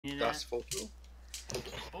Das photo.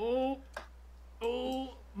 Oh,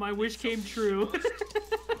 oh, my wish came true.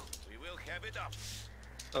 We will have it up.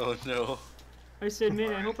 Oh no. I said,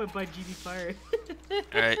 man, I hope I buy GB Fire.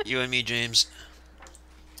 Alright, you and me, James.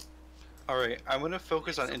 Alright, I'm gonna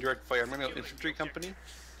focus on indirect fire. I'm gonna go infantry company.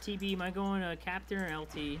 TB, am I going captain or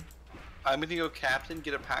LT? I'm gonna go captain,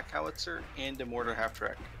 get a pack howitzer, and a mortar half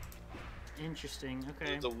track. Interesting.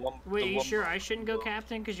 Okay. Wait, Wait, you sure I shouldn't go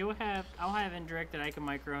captain? Cause I'll have indirect that I can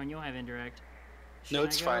micro, and you'll have indirect. No,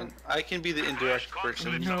 it's fine. I can be the indirect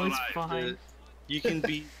person. No, it's fine. You can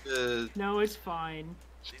be the. No, it's fine.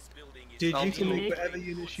 Dude, I'll you can do- make whatever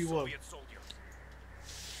units you want.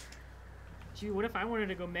 Gee, what if I wanted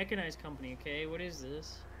to go mechanized company? Okay, what is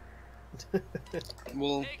this?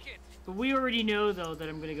 Well, But we already know though that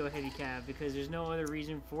I'm gonna go heavy cab because there's no other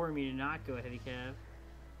reason for me to not go heavy cab.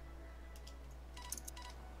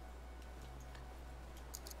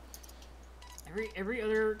 Every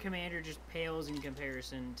other commander just pales in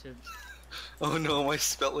comparison to. oh no, my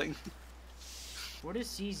spelling. What does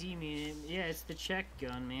CZ mean? Yeah, it's the Czech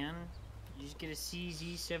gun, man. You just get a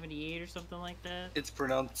CZ-78 or something like that. It's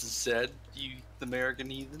pronounced Zed, you American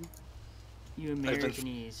heathen. You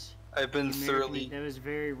Americanese. I've been You thoroughly. That was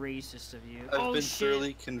very racist of you. I've been shit.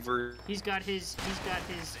 thoroughly converted. He's got his.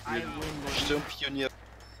 I win button. Stumpionia.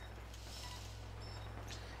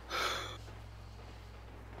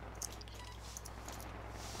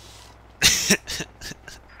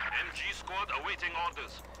 MG squad awaiting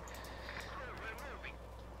orders.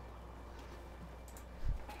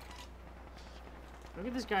 Look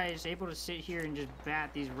at this guy is able to sit here and just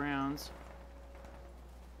bat these rounds.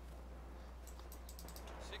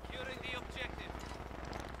 Securing the objective.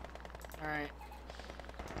 Alright.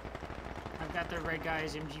 I've got the red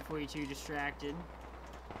guy's MG42 distracted.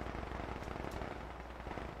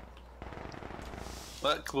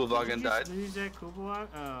 What? Did you Kubelwagen died. just lose that Kubelwagen?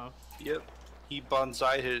 Oh, Yep. He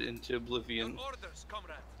bonsai'd it into oblivion. Orders,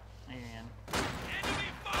 comrade. man. Enemy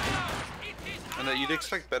fire! It is I know you'd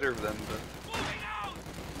expect better of them, but moving out.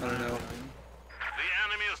 I don't know. The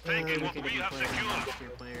enemy is taking what we have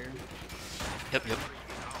secured. Player. Yep, yep.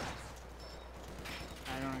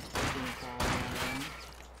 I don't expect any quality out of him.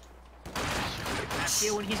 I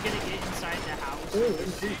feel when he's gonna get inside the house. Oh,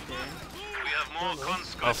 it's indeed. We have more I'll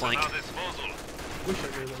conscripts flank. at our disposal. Wish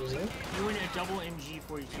I knew that was there. You win a double MG42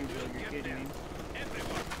 build, you're kidding me.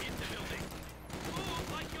 Everyone in the building. Move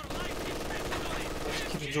like your life depends on it. I just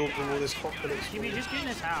keep absorbing all this hot bullets. TB, just get in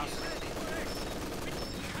this house.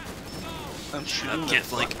 I'm shooting can't the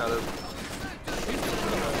flank. fuck out of.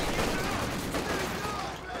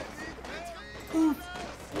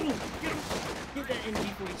 Get that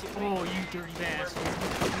MG42. Oh, you dirty bastard.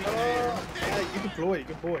 Oh, yeah, you deploy,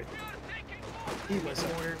 good boy. Eat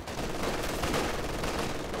myself. Mortar.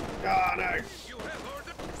 Ah, no. You have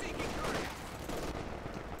order seeking target.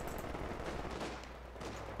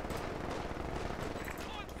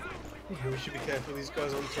 Yeah, we should be careful, these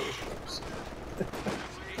guys on top of ships.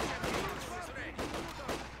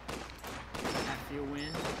 I feel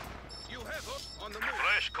win. You have on the move.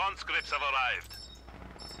 Fresh conscripts have arrived.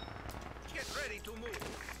 Get ready to move.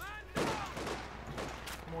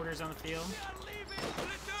 Mortars on the field.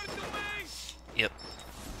 Return to me. Yep.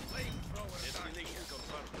 Destination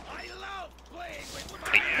confirmed. I love playing with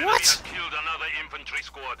Wait, fire. what? Has killed another infantry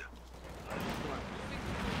squad.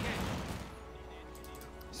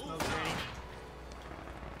 Smoke's ready.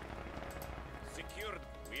 Secured.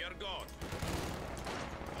 We are gone.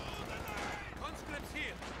 Conscripts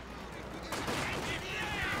here.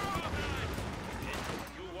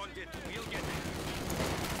 You want it, we'll get it.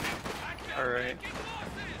 Alright.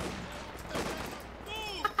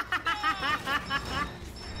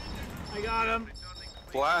 I got him.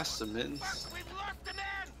 Blast the mittens. We've lost a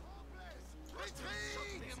man.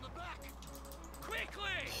 Retreat in the back.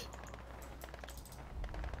 Quickly.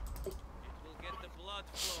 It will get the blood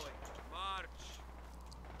flowing. March.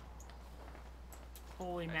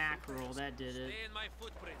 Holy mackerel, that did it. Stay in my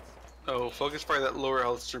footprints. Oh, focus fire that lower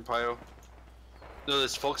health Pio. No,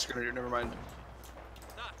 this Folk's grenadier, never mind.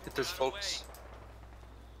 Get this Folks.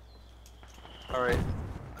 Alright.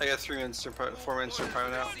 I got 4 men Pio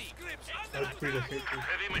now. I'd relocate them.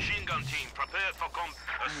 Heavy machine gun team prepared for comp.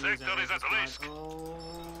 The I'm gonna lose sector that is at squad. risk. Oh,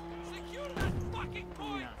 Secure that fucking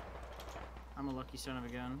point. yeah. I'm a lucky son of a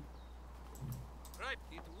gun. Right,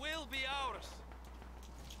 it will be ours.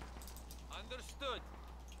 Understood.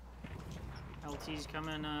 LT's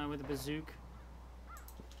coming with a bazooka.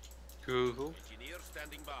 Cool. Engineer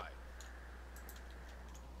standing by.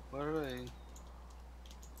 What are they?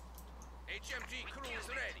 HMG crew is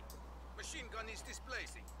ready. Machine gun is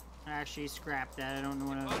displacing. Actually, scrap that. I don't know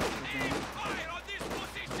what I was doing. Fire on this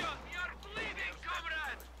position! We are bleeding,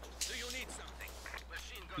 comrade! Do you need something?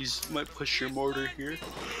 Machine gun. You just might push your mortar here. Liberate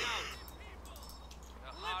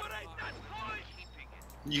that boy!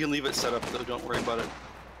 You can leave it set up though, don't worry about it.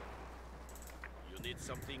 You need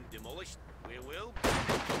something demolished? We will. Man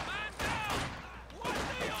down! What do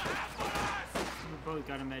you have for us? We both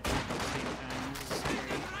got a med at the same time. This is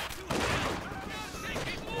scary.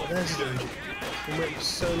 Oh, there's the engine. Been waiting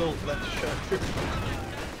so long for that to show.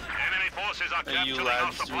 Enemy forces are Are you capturing our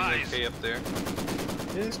lads doing supplies. okay up there?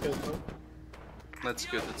 Yeah, it's going fine. That's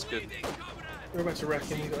good, that's good. We're about to wreck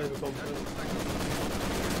him, he got overconfident.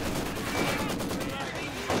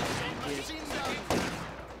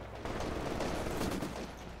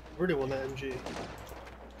 Really want that MG.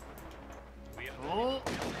 Oh!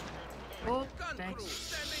 Oh,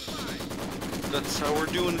 thanks. That's how we're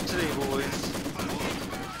doing it today, boys.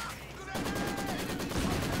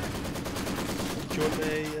 Do you want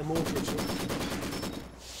a mortar at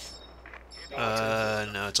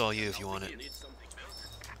all? No, it's all you if you want it. Need something built?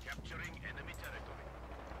 Capturing enemy territory.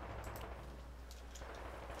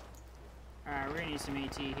 Alright, we're gonna need some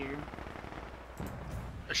AT here.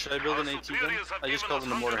 Should I build an AT then? I just called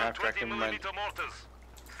them a mortar half track, never mind.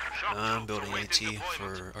 I'm building AT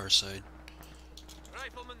for our side.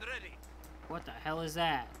 Rifleman ready. What the hell is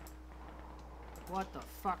that? What the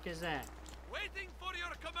fuck is that? Waiting for your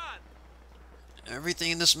command.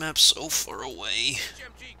 Everything in this map's so far away.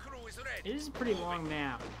 HMG crew is ready. It is a pretty long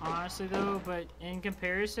map, honestly though, but in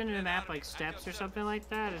comparison to a map like Steps or something like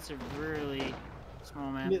that, it's a really small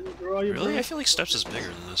map. Where are you, Really? bro? I feel like Steps is bigger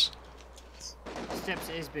than this. Steps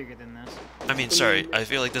is bigger than this. I mean, sorry, I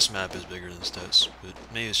feel like this map is bigger than Steps, but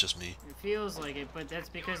maybe it's just me. It feels like it, but that's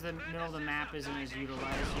because the middle of the map isn't as utilized.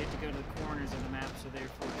 You have to go to the corners of the map, so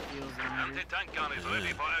therefore it feels longer. Anti-tank gun is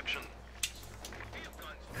ready for action.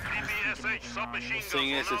 PPSH submachine guns Thing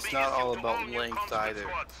is, will now it's be not all issued to about new length conscript either.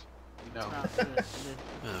 squads. You know, About the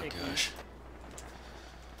Oh thickness. gosh.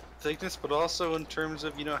 thickness, but also in terms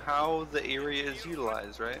of, you know, how the area is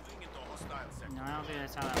utilized, right? No, I don't think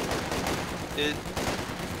that's how that works. It,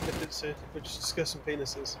 If it's we're just discussing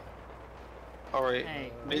penises. alright,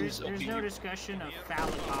 Hey, means there's no discussion of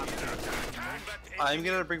phallic objects. I'm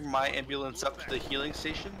gonna bring my ambulance up to the healing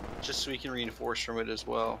station, just so we can reinforce from it as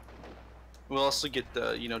well. We'll also get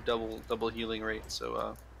the, you know, double healing rate,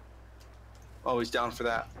 so, always down for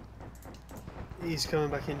that. He's coming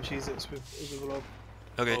back in Cheez-Its with a log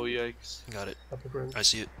Okay, Oh, yikes. got it. up a ground. I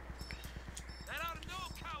see it. There are no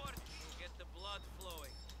cowards. Get the blood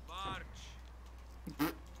flowing. March.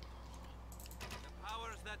 The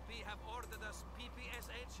powers that be have ordered us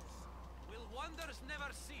PPSHs. Will wonders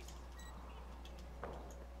never cease?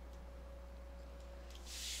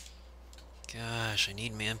 Gosh, I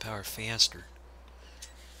need manpower faster.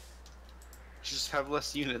 Just have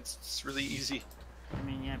less units, it's really easy. I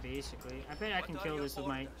mean, yeah, basically. I bet I can kill this with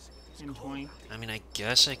my M20. I mean, I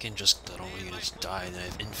guess I can just let all the units die and I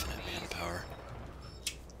have infinite manpower.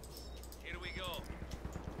 Here we go.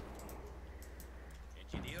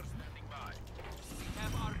 Engineers standing by. We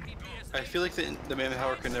have our PPSH. I feel like the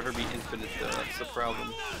manpower can never be infinite though, that's the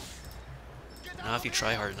problem. Not if you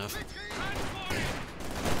try hard enough.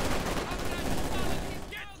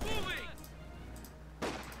 Get moving!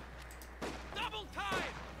 Double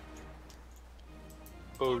time!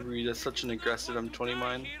 Oh, Reed, that's such an aggressive M20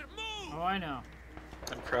 mine. Here, move! Oh, I know.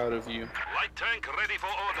 I'm proud of you. Light tank ready for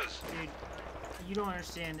orders. Dude, you don't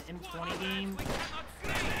understand. The M20 game, We cannot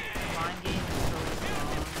flee! line game is so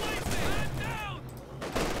strong. Man down!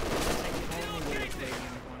 It's like the only way to play the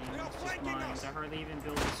M20. It's just mines. I hardly even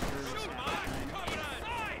build a service half the time.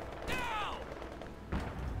 Side! Now!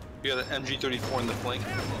 You got an MG34 in the flank.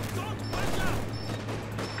 I'm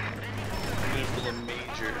gonna build a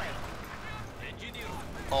major.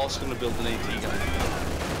 Also gonna build an AT gun.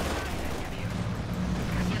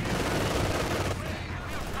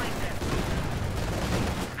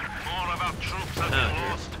 More of our troops have Oh, been dear.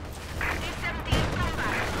 lost.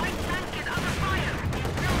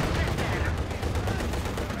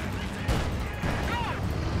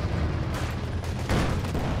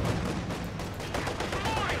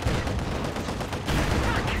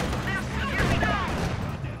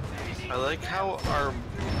 I like how our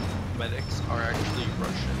medics are actually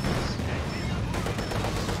Russians.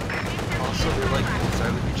 Also, they're like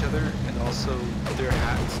inside of each other, and also their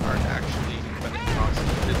hats aren't actually medic crosses.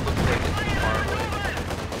 They look like it's far away.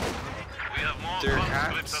 We have more Their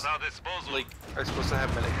conscripts hats, at our disposal. like, are supposed to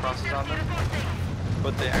have medic crosses on them,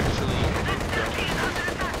 but they actually don't.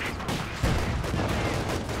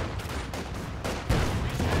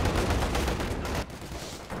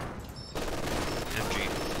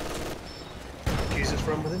 MG.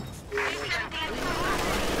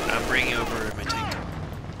 bring you over in my tank.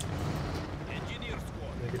 Engineer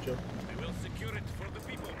squad. Yeah, good job. We will secure it for the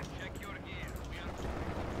people. Check your gear. We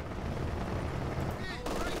are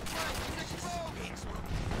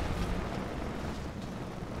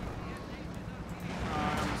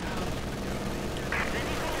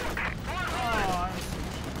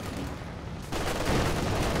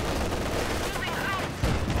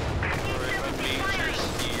Alright, my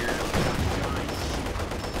major's here.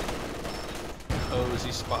 Oh, is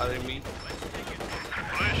he spotting me?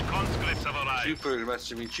 fresh conscripts have arrived. Jupiter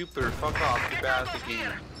messaged me. Jupiter, fuck off. Get bad at the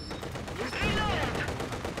game.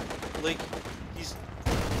 Like, he's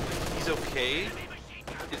okay.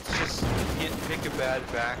 It's just you can't pick a bad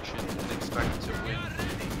faction and expect to win.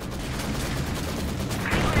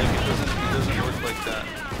 Like it doesn't work like that.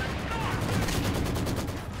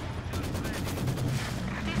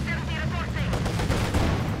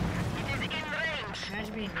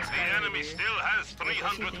 Imagine being this The guy enemy over here. still has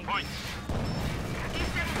 300 think? points.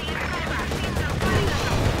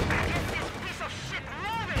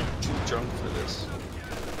 Too drunk for this.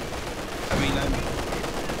 I mean,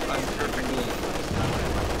 I'm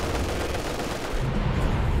perfectly.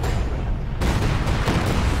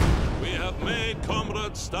 We have made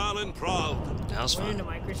Comrade Stalin proud. Now's I went into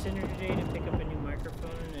fine. Micro Center today to pick up a new microphone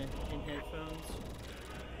and headphones.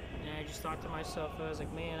 And I just thought to myself, I was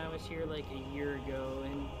like, man, I was here like a year ago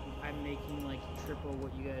and I'm making like triple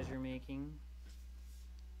what you guys are making.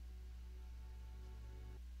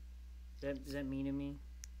 Does that mean to me?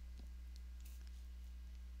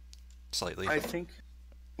 Slightly. I think.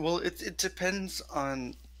 Well, it depends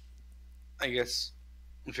on, I guess,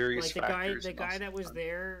 various Like the factors. guy also. that was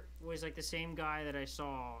there was like the same guy that I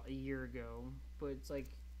saw a year ago, but it's like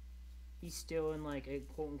he's still in like a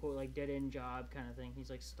quote unquote like dead end job kind of thing. He's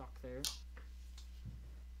like stuck there.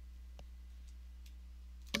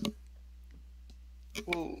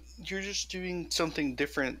 Well, you're just doing something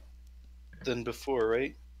different than before,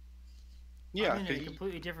 right? Yeah, I'm in a 'cause you-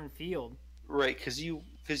 completely different field. right, because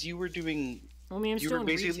you were doing. I mean, I'm You still were in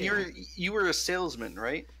basically retail. you were a salesman,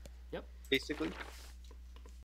 right? Yep. Basically.